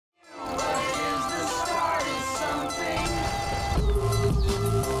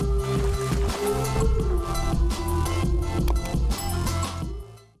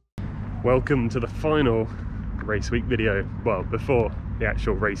Welcome to the final race week video. Well, before the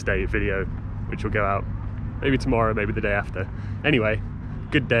actual race day video, which will go out maybe tomorrow, maybe the day after. Anyway,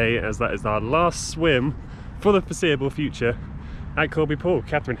 good day, as that is our last swim for the foreseeable future at Corby Pool.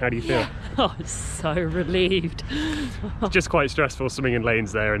 Catherine, how do you feel? Yeah. Oh, I'm so relieved. It's just quite stressful swimming in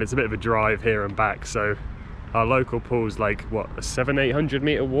lanes there, and it's a bit of a drive here and back, so our local pool's like, what, a 700-800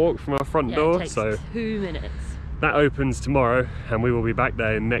 metre walk from our front door? It takes so 2 minutes. that opens tomorrow and we will be back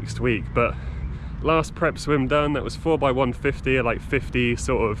there next week. But last prep swim done, that was 4x150, like 50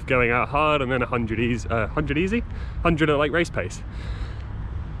 sort of going out hard, and then 100 easy, 100 at like race pace.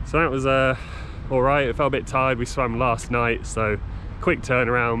 So that was all right. It felt a bit tired. We swam last night, so quick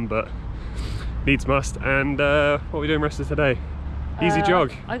turnaround, but needs must. And what are we doing rest of today? Easy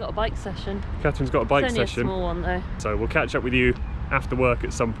jog. I got a bike session. Catherine's got a bike It's only session. a small one though. So we'll catch up with you after work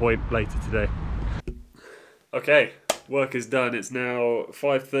at some point later today. Okay, work is done. It's now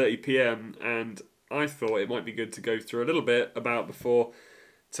 5:30 p.m. and I thought it might be good to go through a little bit about before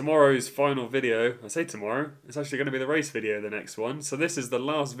tomorrow's final video. I say tomorrow, it's actually going to be the race video, the next one. So this is the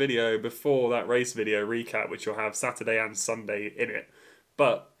last video before that race video recap, which will have Saturday and Sunday in it.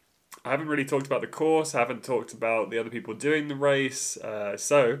 But I haven't really talked about the course, I haven't talked about the other people doing the race,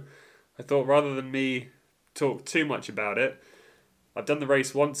 so I thought rather than me talk too much about it, I've done the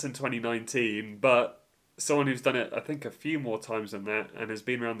race once in 2019, but someone who's done it, I think, a few more times than that and has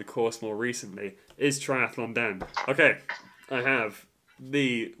been around the course more recently is Triathlon Dan. Okay, I have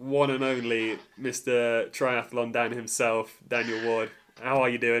the one and only Mr. Triathlon Dan himself, Daniel Ward. How are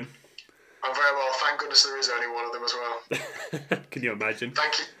you doing? I'm very well, thank goodness there is only one of them as well. Can you imagine?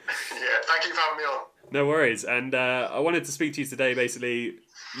 Thank you. Yeah, thank you for having me on. No worries. And I wanted to speak to you today. Basically,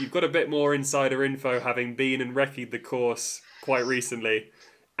 you've got a bit more insider info, having been and recce'd the course quite recently,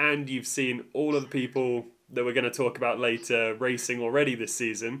 and you've seen all of the people that we're going to talk about later racing already this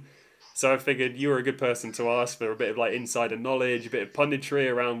season. So I figured you were a good person to ask for a bit of like insider knowledge, a bit of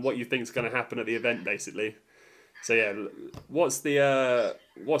punditry around what you think is going to happen at the event, basically. So yeah, what's the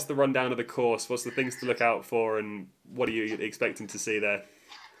rundown of the course? What's the things to look out for, and what are you expecting to see there?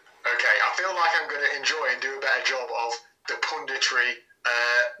 Okay, I feel like I'm going to enjoy and do a better job of the punditry,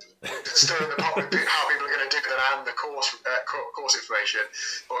 stirring the pot with how people are going to do it and the course information.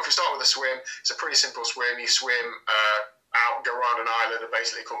 But if we start with the swim, it's a pretty simple swim. You swim out, go around an island and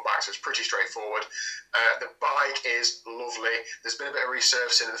basically come back, so it's pretty straightforward. The bike is lovely. There's been a bit of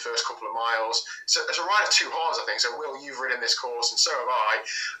resurfacing in the first couple of miles. So there's a ride of two halves, I think. So Will, you've ridden this course and so have I.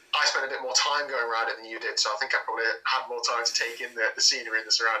 I spent a bit more time going around it than you did, so I think I probably had more time to take in the scenery and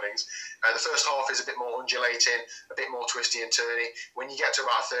the surroundings. The first half is a bit more undulating, a bit more twisty and turny. When you get to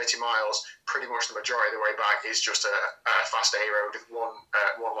about 30 miles, pretty much the majority of the way back is just a fast A road with one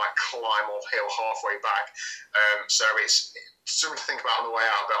like climb or hill halfway back. So it's something to think about on the way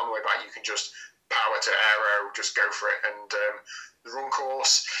out, but on the way back you can just power to aero, just go for it. And the run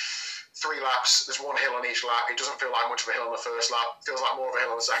course, 3 laps, there's one hill on each lap. It doesn't feel like much of a hill on the first lap. It feels like more of a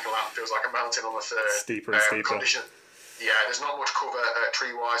hill on the second lap. It feels like a mountain on the third. Steeper and steeper. Yeah, there's not much cover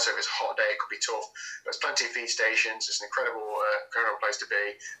tree-wise, so if it's a hot day, it could be tough. But there's plenty of feed stations. It's an incredible place to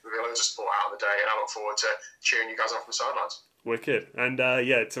be. There'll be loads of sport out of the day, and I look forward to cheering you guys on from the sidelines. Wicked. And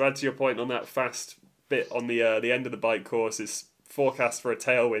yeah, to add to your point on that fast bit on the end of the bike course, it's forecast for a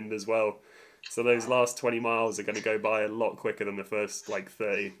tailwind as well. So those last 20 miles are going to go by a lot quicker than the first like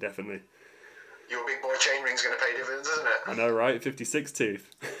 30, definitely. Your big boy chainring's going to pay dividends, isn't it? I know, right? 56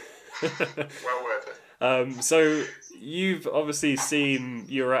 tooth. Well worth it. So you've obviously seen,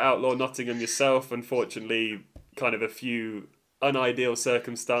 you're at Outlaw Nottingham yourself, unfortunately kind of a few unideal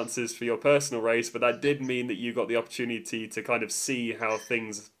circumstances for your personal race, but that did mean that you got the opportunity to kind of see how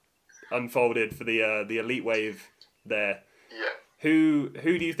things unfolded for the elite wave there. Yeah. Who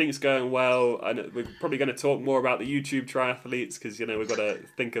do you think's going well? And we're probably going to talk more about the YouTube triathletes because we've got to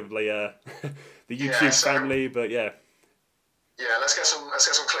think of the YouTube family. But yeah. Yeah, let's get some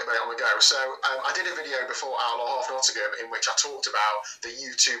clickbait on the go. So I did a video before Outlaw Holkham in which I talked about the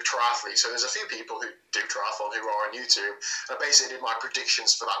YouTube triathletes. So there's a few people who do triathlon who are on YouTube. And I basically did my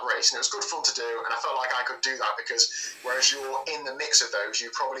predictions for that race, and it was good fun to do. And I felt like I could do that because whereas you're in the mix of those, you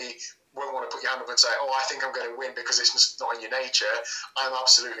probably won't want to put your hand up and say, oh, I think I'm going to win because it's just not in your nature. I'm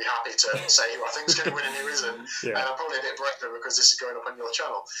absolutely happy to say who I think is going to win and who isn't. Yeah. And I'm probably a bit braver because this is going up on your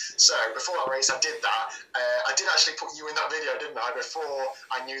channel. So before that race, I did that. I did actually put you in that video, didn't I, before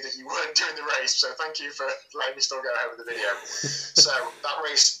I knew that you weren't doing the race. So thank you for letting me still go ahead with the video. So that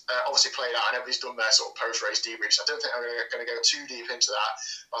race obviously played out and everybody's done their sort of post-race debrief. So I don't think I'm going to go too deep into that.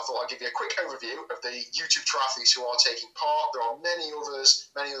 But I thought I'd give you a quick overview of the YouTube triathletes who are taking part. There are many other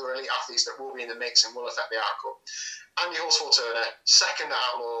elite athletes that will be in the mix and will affect the outcome. Andy Horsfall-Turner, second at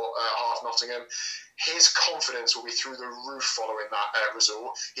Outlaw half Nottingham. His confidence will be through the roof following that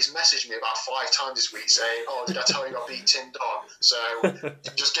result. He's messaged me about 5 times this week saying, "Oh, did I tell you I beat Tim Don?" So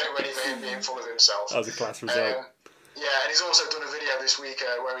just get ready for him being full of himself. That was a class result. Yeah, and he's also done a video this week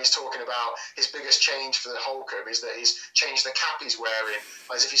where he's talking about his biggest change for the Holkham is that he's changed the cap he's wearing,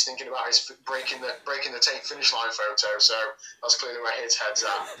 as if he's thinking about his breaking the tape finish line photo. So that's clearly where his head's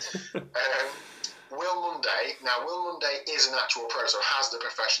at. Will Munday. Now, Will Munday is an actual pro, so has the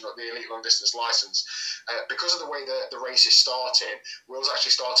professional, the elite long distance license. Because of the way the race is starting, Will's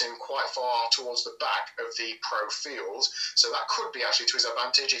actually starting quite far towards the back of the pro field, so that could be actually to his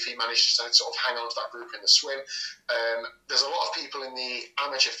advantage if he managed to sort of hang on to that group in the swim. There's a lot of people in the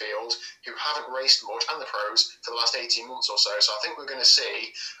amateur field who haven't raced much, and the pros, for the last 18 months or so, so I think we're going to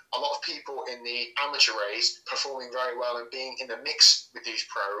see a lot of people in the amateur race performing very well and being in the mix with these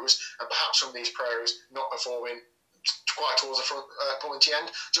pros, and perhaps some of these pros not performing quite towards the front pointy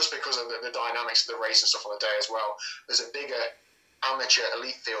end, just because of the dynamics of the race and stuff on the day as well. There's a bigger amateur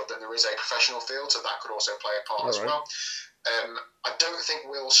elite field than there is a professional field, so that could also play a part as well. I don't think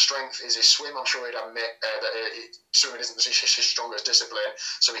Will's strength is his swim. I'm sure he'd admit that swimming isn't his strongest discipline,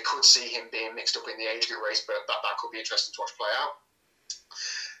 so we could see him being mixed up in the age group race, but that could be interesting to watch play out.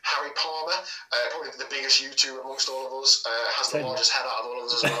 Harry Palmer, probably the biggest YouTuber amongst all of us, has the largest head out of all of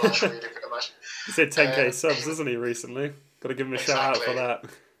us as well, I'm sure you could imagine. He's hit 10k subs, hasn't he, recently? Got to give him a shout out for that.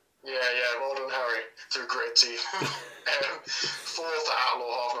 Yeah, well done, Harry, through gritted teeth. Fourth at Outlaw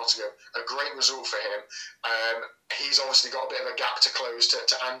half Nottingham, a great result for him. He's obviously got a bit of a gap to close to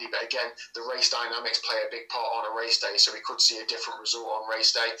Andy, but again, the race dynamics play a big part on a race day, so we could see a different result on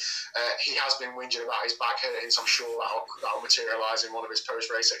race day. He has been whinging about his back hurting, so I'm sure that'll materialise in one of his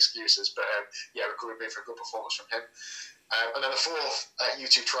post-race excuses, but yeah, it could have been for a good performance from him. And then the fourth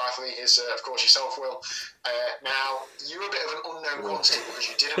YouTube triathlete is, of course, yourself, Will. Now, you're a bit of an unknown quantity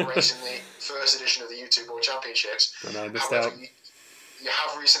because you didn't race in the first edition of the YouTube World Championships. However, you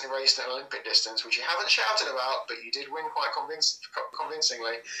have recently raced an Olympic distance, which you haven't shouted about, but you did win quite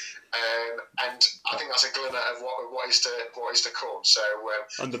convincingly. And I think that's a glimmer of what is to come. So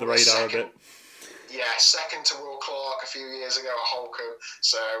under the radar a bit. Yeah, second to Will Clark a few years ago at Holkham,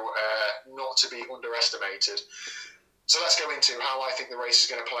 so not to be underestimated. So let's go into how I think the race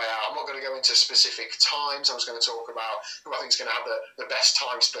is going to play out. I'm not going to go into specific times. I'm just going to talk about who I think is going to have the best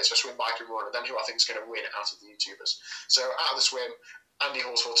time splits for swim, bike and run, and then who I think is going to win out of the YouTubers. So out of the swim, Andy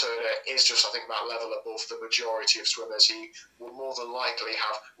Horsfall-Turner is just, I think, that level above the majority of swimmers. He will more than likely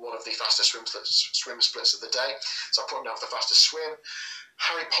have one of the fastest swim splits of the day. So I put him down for the fastest swim.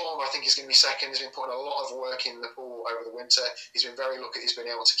 Harry Palmer, I think, is going to be second. He's been putting a lot of work in the pool over the winter. He's been very lucky. He's been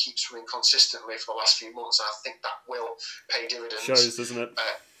able to keep swimming consistently for the last few months, and I think that will pay dividends. Shows, doesn't it?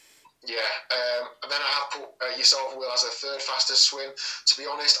 And then I have put yourself, Will, as a third fastest swim. To be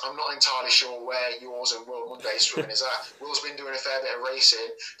honest, I'm not entirely sure where yours and Will Munday's swimming is at. Will's been doing a fair bit of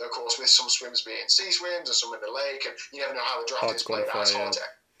racing, but of course with some swims being sea swims and some in the lake, and you never know how the drafting's played out.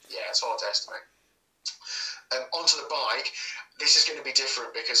 It's hard to estimate. Onto the bike, this is going to be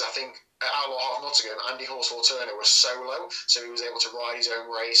different because I think at Outlaw half Nottingham, Andy Horsfall-Turner was solo, so he was able to ride his own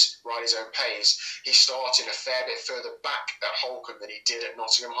race, ride his own pace. He's starting a fair bit further back at Holkham than he did at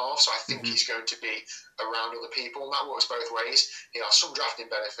Nottingham half, so I think he's going to be around other people, and that works both ways. He'll have some drafting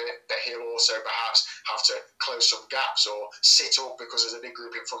benefit, but he'll also perhaps have to close some gaps or sit up because there's a big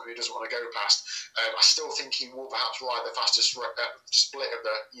group in front of him he doesn't want to go past. I still think he will perhaps ride the fastest split of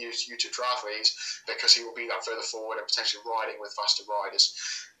the YouTube triathletes because he will be that further forward and potentially riding with faster riders.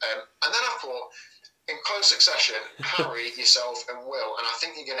 And then I've put, in close succession, Harry, yourself and Will, and I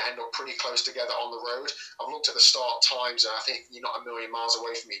think you're going to end up pretty close together on the road. I've looked at the start times and I think you're not a million miles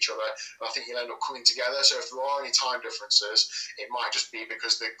away from each other, and I think you'll end up coming together. So if there are any time differences, it might just be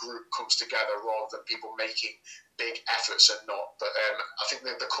because the group comes together rather than people making big efforts and not. But I think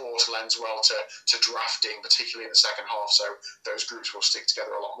that the course lends well to drafting, particularly in the second half, so those groups will stick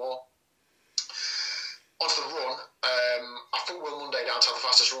together a lot more. Onto the run, I put Will Munday down to have the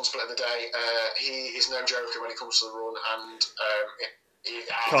fastest run split of the day. He is no joker when it comes to the run, and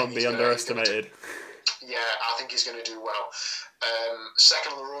can't be underestimated. I think he's going to do well.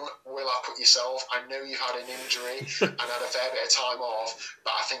 Second on the run, Will, I've put yourself. I know you've had an injury and had a fair bit of time off,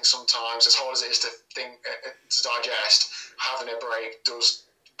 but I think sometimes, as hard as it is to digest, having a break does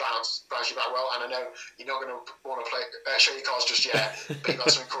bounce you back well, and I know you're not going to want to show your cards just yet, but you've got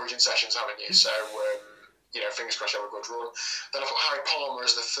some encouraging sessions, haven't you? So fingers crossed he'll have a good run. Then I've got Harry Palmer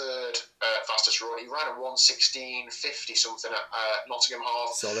as the third fastest run. He ran a 1:16.50 something at Nottingham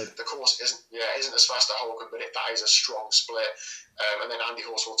Half. Solid. The course isn't as fast at Holkham, but that is a strong split. And then Andy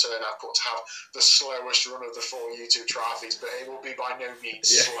Horsfall-Turner I've put to have the slowest run of the 4 YouTube triathletes, but it will be by no means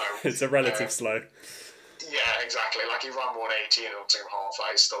slow. It's a relative slow. Yeah, exactly. Like he ran 1:18 at Nottingham Half.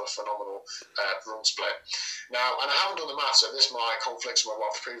 That is still a phenomenal run split. Now, and I haven't done the maths, so this might conflict with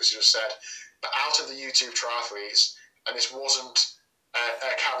what I've previously just said. But out of the YouTube triathletes, and this wasn't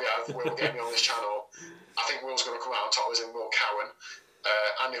a caveat of Will getting me on this channel, I think Will's going to come out on top, as in Will Cowan.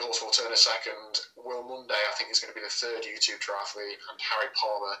 Andy Horsfall-Turner second, Will Munday I think is going to be the third YouTube triathlete, and Harry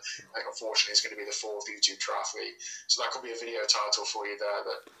Palmer I think unfortunately is going to be the 4th YouTube triathlete. So that could be a video title for you there,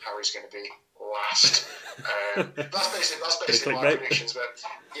 that Harry's going to be last. That's basically my predictions. But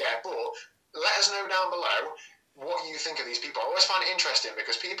yeah, but let us know down below what you think of these people. I always find it interesting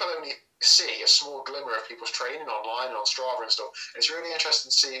because people only see a small glimmer of people's training online and on Strava and stuff. It's really interesting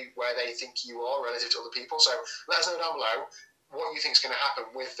to see where they think you are relative to other people. So let us know down below what you think is going to happen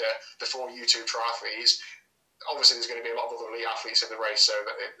with the 4 YouTube triathletes. Obviously, there's going to be a lot of other elite athletes in the race, so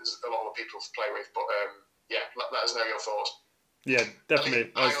there's a lot of people to play with. But let us know your thoughts. Yeah,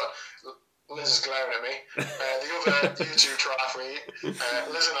 definitely. Liz is glaring at me. The other YouTube triathlete,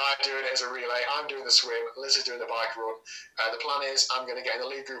 Liz and I are doing it as a relay. I'm doing the swim. Liz is doing the bike run. The plan is I'm going to get in the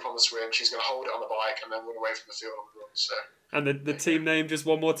lead group on the swim. She's going to hold it on the bike and then run away from the field on the run. So. And the team name just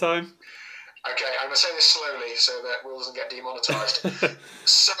one more time? Okay, I'm going to say this slowly so that Will doesn't get demonetised.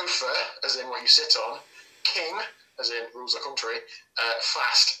 Sofa, as in what you sit on. King, as in rules of country.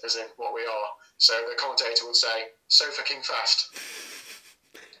 Fast, as in what we are. So the commentator would say, Sofa King Fast.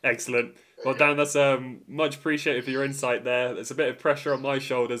 Excellent. Well, Dan, that's much appreciated for your insight there. There's a bit of pressure on my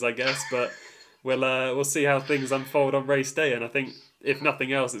shoulders, I guess, but we'll see how things unfold on race day. And I think, if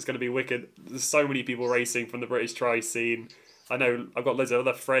nothing else, it's going to be wicked. There's so many people racing from the British tri scene. I know I've got loads of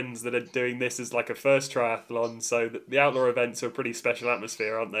other friends that are doing this as like a first triathlon, so the Outlaw events are a pretty special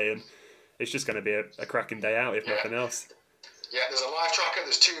atmosphere, aren't they? And it's just going to be a cracking day out, if nothing else. Yeah, there's a live tracker,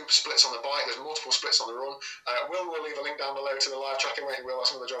 there's 2 splits on the bike, there's multiple splits on the run. Will leave a link down below to the live tracking, where he will,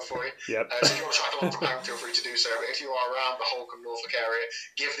 that's another job for you. Yep. So if you want to track along from home, feel free to do so. But if you are around the Holkham, Norfolk area,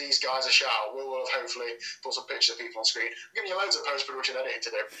 give these guys a shout. Will have hopefully put some pictures of people on screen. I'm giving you loads of post-production editing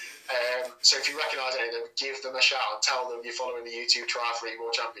to do. So if you recognise any of them, give them a shout and tell them you're following the YouTube Triathlete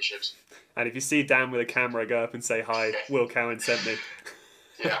World Championships. And if you see Dan with a camera, go up and say hi. Will Cowan sent me.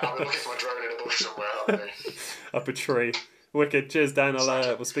 Yeah, I've been looking for a drone in a bush somewhere, haven't I? Up a tree. Wicked. Cheers, Dan.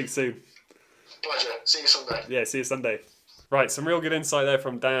 We'll speak soon. Pleasure. See you Sunday. Yeah, see you Sunday. Right, some real good insight there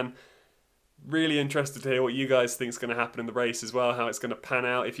from Dan. Really interested to hear what you guys think is going to happen in the race as well, how it's going to pan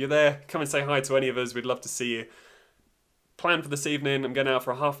out. If you're there, come and say hi to any of us. We'd love to see you. Plan for this evening, I'm going out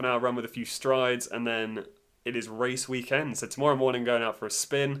for a half-an-hour run with a few strides, and then it is race weekend. So tomorrow morning, going out for a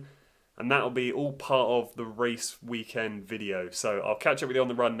spin, and that'll be all part of the race weekend video. So I'll catch up with you on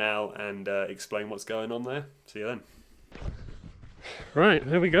the run now and explain what's going on there. See you then. Right,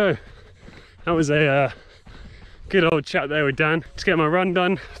 there we go. That was a good old chat there with Dan. Just get my run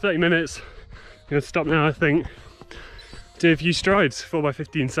done, 30 minutes. I'm going to stop now, I think. Do a few strides, 4 by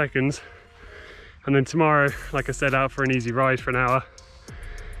 15 seconds. And then tomorrow, like I said, out for an easy ride for an hour.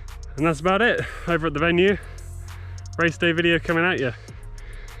 And that's about it. Over at the venue, race day video coming at you.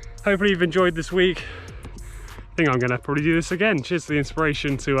 Hopefully you've enjoyed this week. I think I'm going to probably do this again. Cheers to the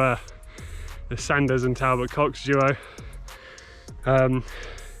inspiration to the Sanders and Talbot Cox duo.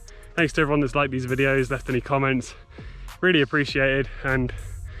 Thanks to everyone that's liked these videos, left any comments. Really appreciated, and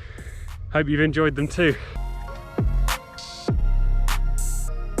hope you've enjoyed them too.